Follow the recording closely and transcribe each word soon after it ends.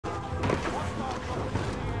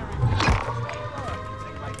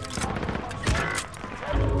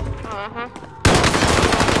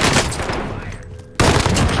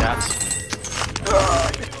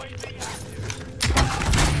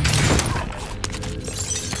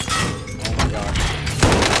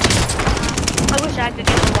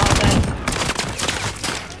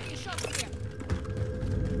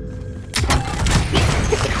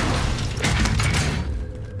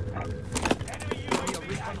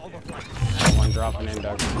dropping in,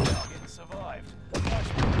 Doug. Survived.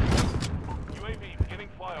 UAV beginning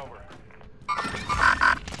flyover.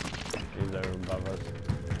 He's over above us.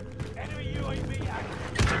 Enemy UAV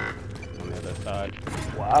active. On the other side.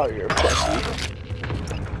 Wow, you're a pussy.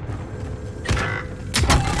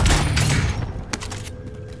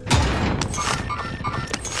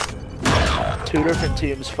 Two different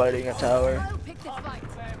teams fighting a tower.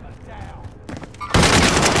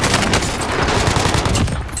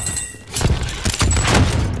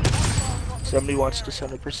 Somebody wants to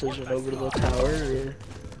send a precision over to the tower. Or...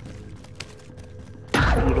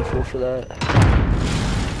 Beautiful for that.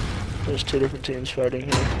 There's two different teams fighting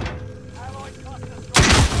here.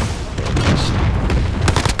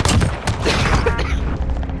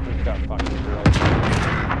 Just got fucking girl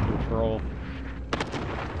control.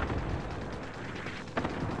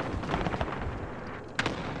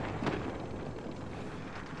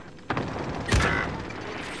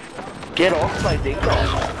 Get off my ding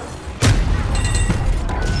dong.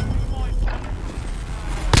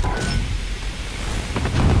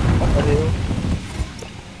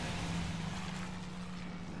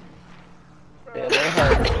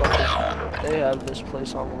 Yeah, they have this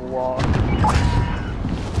place on lock.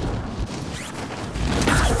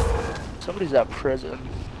 Somebody's at prison.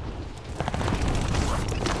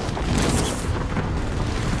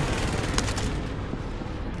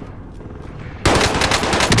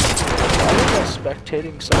 Why was I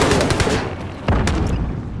spectating somebody at prison?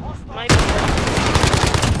 Might be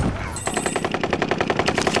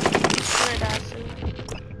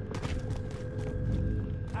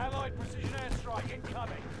Allied precision airstrike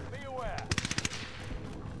incoming. Be aware.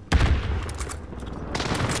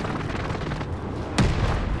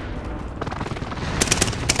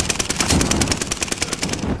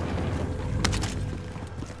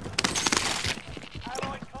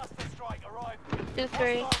 Allied cluster strike arrived. 2,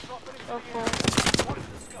 3, 4, 4. What is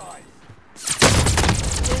the skies?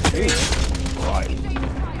 2, 3, Right.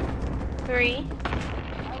 3.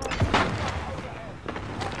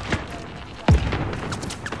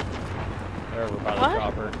 There, we're by the What?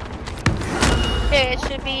 chopper. Okay, it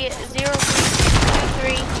should be 0,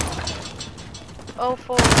 3, 0,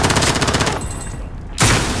 4.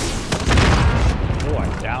 Oh,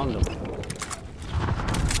 I downed him.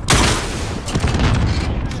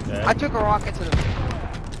 Dead. I took a rocket to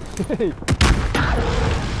the.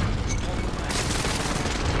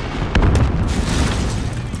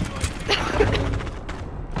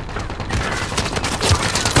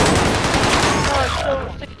 Oh,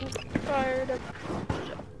 I'm so sick and tired of.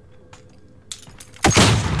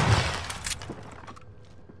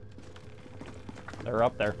 They're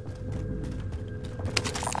up there.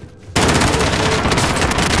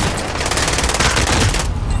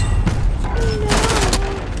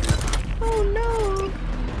 Oh no!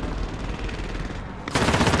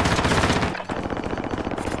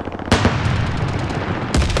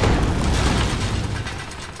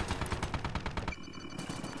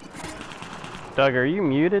 Doug, are you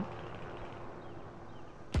muted?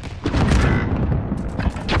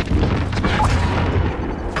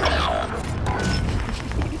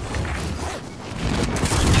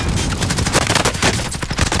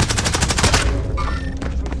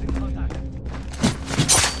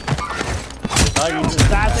 Doug, you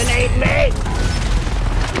assassinate me!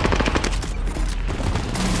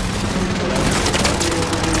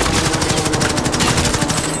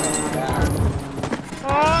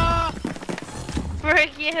 Oh!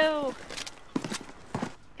 Frick you!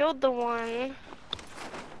 Killed the one.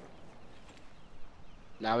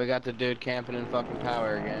 Now we got the dude camping in fucking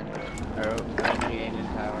power again. Oh, he ain't in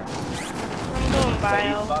power. I'm going But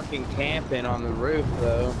he's bio. fucking camping on the roof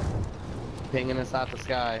though, pinging us out the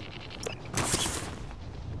sky.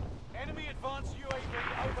 Enemy advanced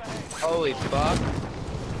UAV overhead. Holy fuck!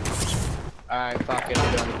 Alright, fuck it,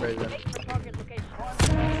 I'm going to prison.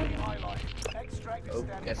 Primary highlight. Extract is Oh,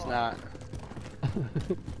 standing guess by. not.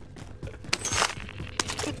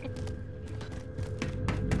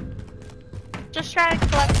 Just try to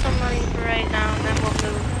collect some money for right now and then we'll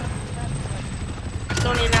move.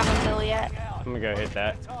 Don't even have a mill yet. I'm gonna go hit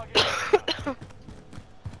that.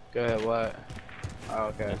 Go ahead, what? Oh,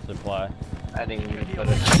 okay. That's supply. I didn't even put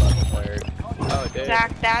it in the third. Oh, dude.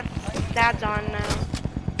 Zach, dad's on now.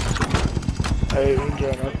 Hey, we can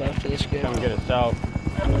join up after this game. Come get us out.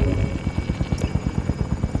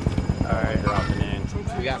 Alright, Dropping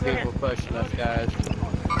in. we got people pushing us, guys.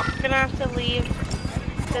 We're gonna have to leave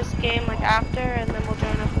this game like after and then we'll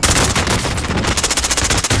join up.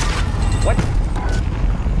 What?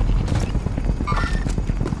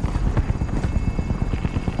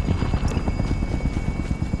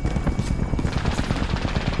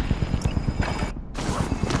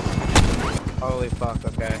 Holy fuck,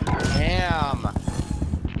 okay. Damn! Allied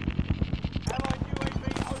UAV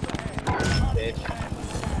overhead. Bitch.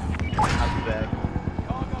 I'll be back.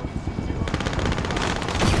 Cargo is secure.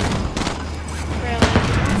 Really?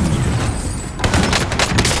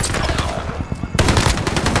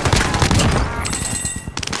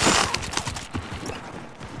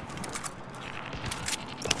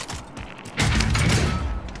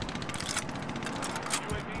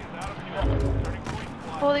 UAV is out of fuel. Turning point one.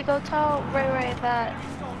 Holy, go tell Ray that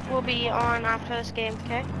we'll be on after this game,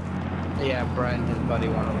 okay? Yeah, Brett and his buddy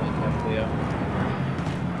want to link up, Leo.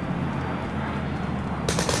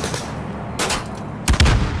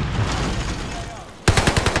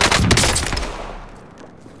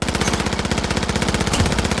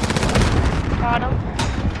 Got him.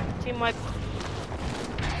 Team wipe.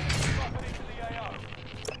 Dropping into the AO.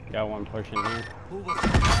 Got one pushing here. Dropping into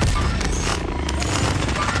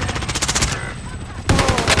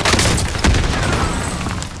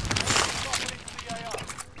the AO.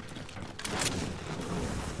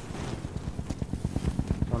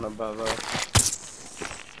 One above us.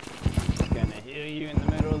 Gonna heal you in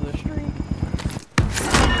the middle of the street.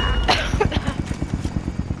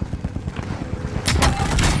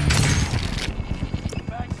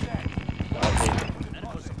 Bag set. Copy.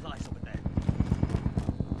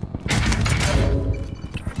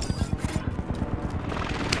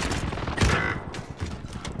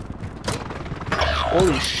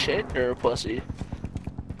 Holy shit, you're a pussy.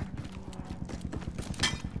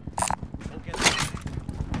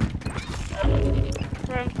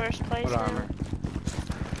 We're in first place What now. armor?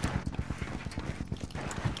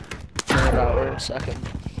 No, we're in second.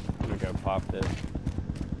 I'm gonna go pop this.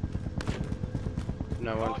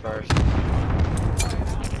 No one first.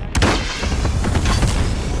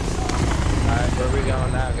 Alright, where we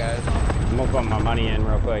going now, guys? I'm gonna put my money in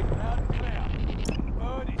real quick. Loud and clear.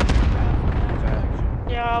 Bird is Okay.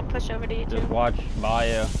 Yeah, I'll push over to you Just too. watch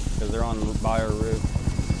Bio, because they're on the Bio roof.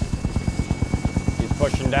 He's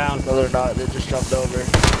pushing down. No, they're not. They just jumped over.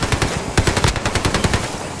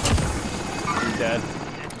 He's dead.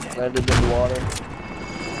 Landed in the water.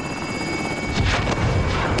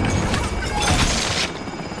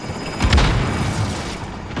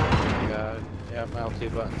 Oh god. Yep, my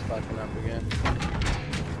L2 button's fucking up again.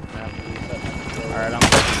 Alright, I'm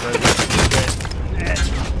pushing for this.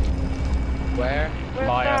 Where? Where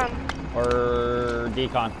Bio. from? Or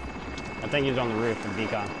decon. I think he's on the roof of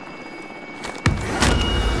decon.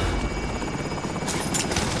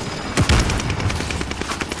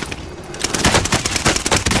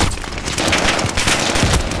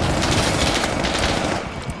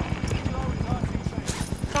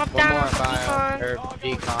 Drop One down, more bio. decon. Or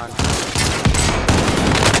decon.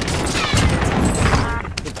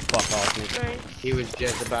 Get the fuck off me. Nice. He was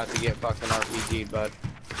just about to get fucking RPG'd, bud.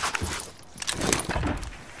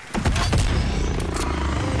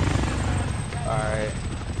 Alright.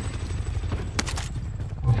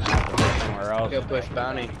 Somewhere else. Go push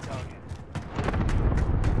bounty.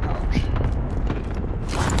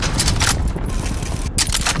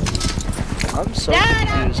 I'm so Dad,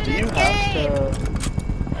 I'm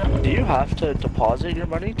confused. Do you have to deposit your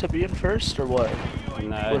money to be in first, or what?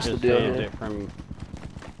 And I What's the just deal saved here? it from.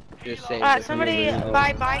 Just save Alright, it. somebody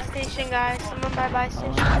buy station, guys. Someone buy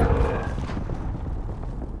station.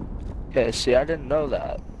 Okay, see, I didn't know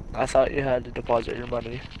that. I thought you had to deposit your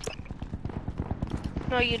money.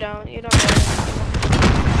 No, you don't. You don't know that.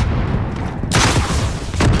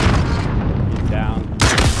 He's down.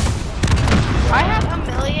 I have $1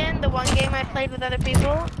 million, the one game I played with other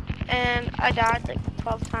people, and I died like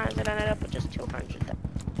 12 times and ended up with just 200.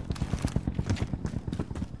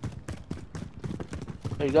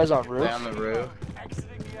 Are you guys on roof? Stay on the roof.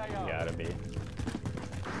 exiting the AO. Gotta be.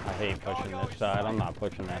 I hate pushing this side. I'm not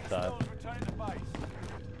pushing that side. Returning to base.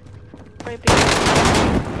 Right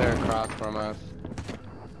behind. They're across from us.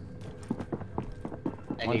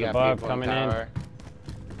 And One's you got above, people coming in. tower.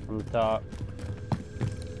 From the top.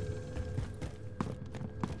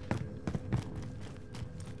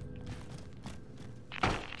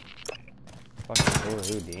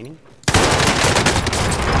 Fucking Houdini.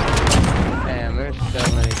 Damn, there's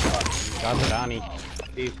so many fucking Got the Donnie.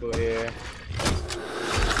 people here.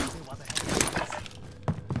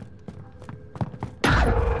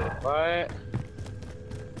 What?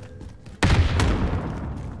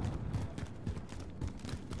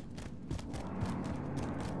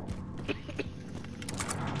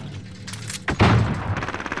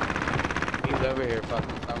 He's over here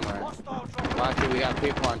fucking somewhere. Hostile drop. Watch it, we got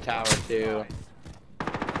people on tower too.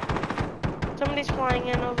 Somebody's flying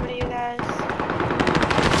in over to you guys.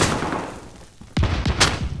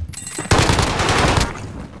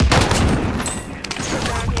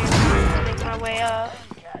 way up.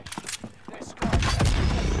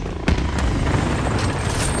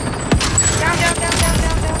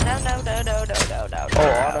 Down. Oh,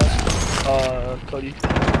 on us. Cody.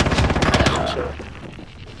 Shit.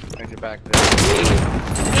 Bring it back there.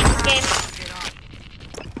 Hate this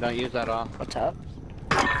game. Don't use that off. What's up?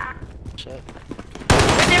 Shit.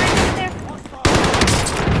 Right there.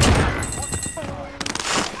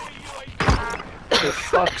 For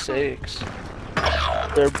fuck's sakes.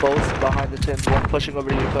 They're both behind the tins. One pushing over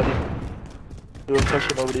to you, Cody. One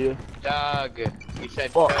pushing over to you. Doug, you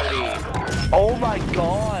said Fuck. Cody. Oh my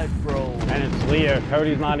god, bro. And it's Leo.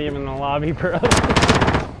 Cody's not even in the lobby, bro. Yeah,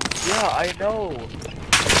 I know. Man,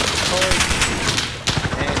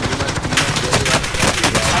 you must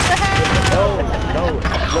What the hell? No.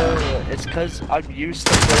 It's because I'm used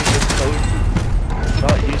to playing with Cody.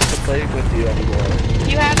 Not used to playing with you anymore.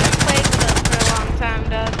 You haven't played with us for a long time,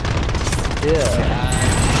 Doug. Yeah.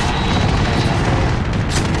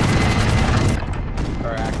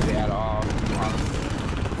 or actually at all.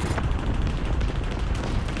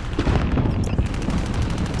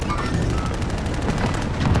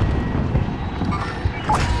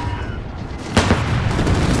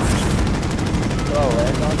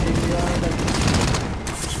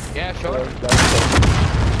 Yeah, sure.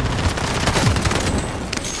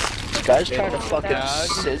 This guy's trying to fucking Doug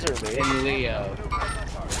scissor me. and Leo.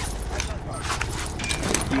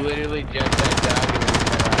 You literally just said Doug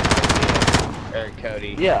and or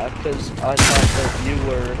Cody. Yeah, because I thought that you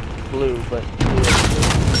were blue, but you were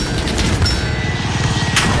blue.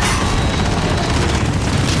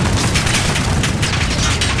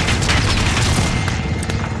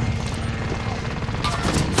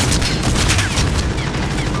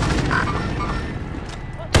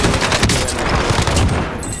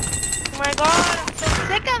 Oh my god, I'm so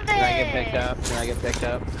sick of this! Can I get picked up? Can I get picked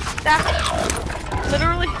up? That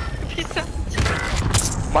literally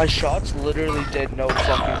My shots literally did no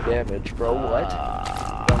fucking damage, bro. What?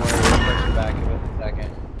 Don't worry, we'll push you back in a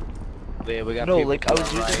second. Leah, we got No, people like I was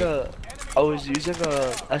to our using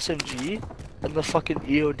a SMG, and the fucking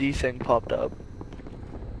EOD thing popped up.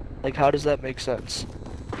 Like, how does that make sense?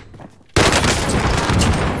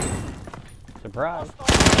 Surprise.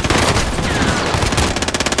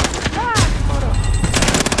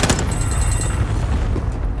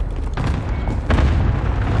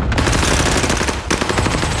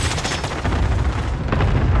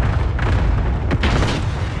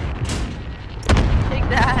 Take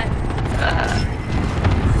that.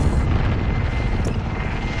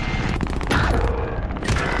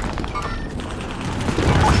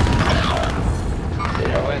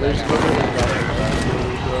 Yeah, wait, there's that literally guy- nothing around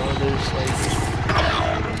really, bro. There's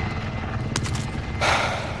like...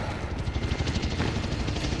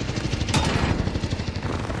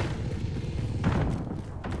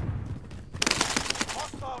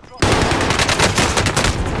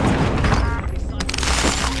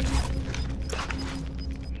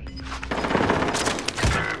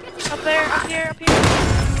 Up there, up here.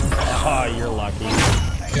 Oh, you're lucky.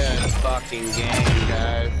 Good fucking game,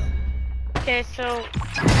 guys. Okay, so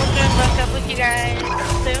we'll just look up with you guys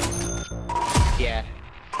soon. Yeah.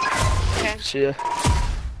 Okay. See ya.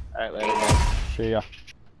 Alright, later, guys. See ya.